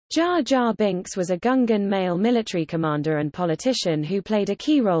Jar Binks was a Gungan male military commander and politician who played a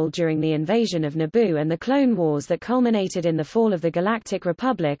key role during the invasion of Naboo and the Clone Wars that culminated in the fall of the Galactic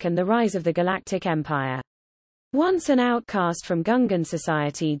Republic and the rise of the Galactic Empire. Once an outcast from Gungan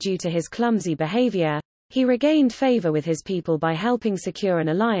society due to his clumsy behavior, he regained favor with his people by helping secure an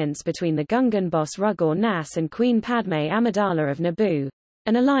alliance between the Gungan boss Rugor Nass and Queen Padme Amidala of Naboo,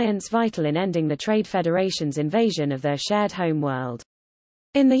 an alliance vital in ending the Trade Federation's invasion of their shared homeworld.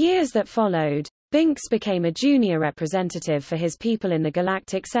 In the years that followed, Binks became a junior representative for his people in the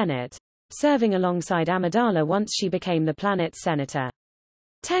Galactic Senate, serving alongside Amidala once she became the planet's senator.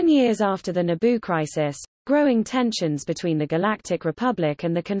 10 years after the Naboo crisis, growing tensions between the Galactic Republic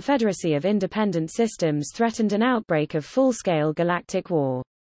and the Confederacy of Independent Systems threatened an outbreak of full-scale galactic war.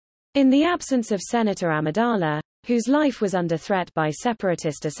 In the absence of Senator Amidala, whose life was under threat by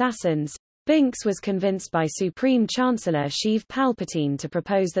separatist assassins, Binks was convinced by Supreme Chancellor Sheev Palpatine to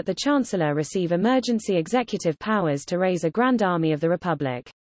propose that the Chancellor receive emergency executive powers to raise a Grand Army of the Republic.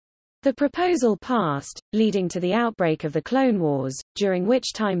 The proposal passed, leading to the outbreak of the Clone Wars, during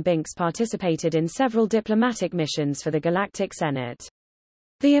which time Binks participated in several diplomatic missions for the Galactic Senate.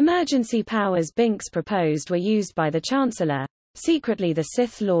 The emergency powers Binks proposed were used by the Chancellor, secretly the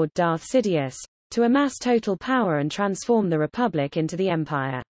Sith Lord Darth Sidious, to amass total power and transform the Republic into the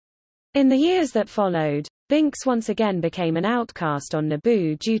Empire. In the years that followed, Binks once again became an outcast on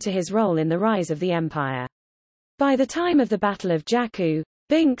Naboo due to his role in the rise of the Empire. By the time of the Battle of Jakku,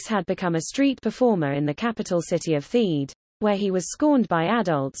 Binks had become a street performer in the capital city of Theed, where he was scorned by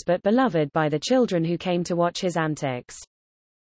adults but beloved by the children who came to watch his antics.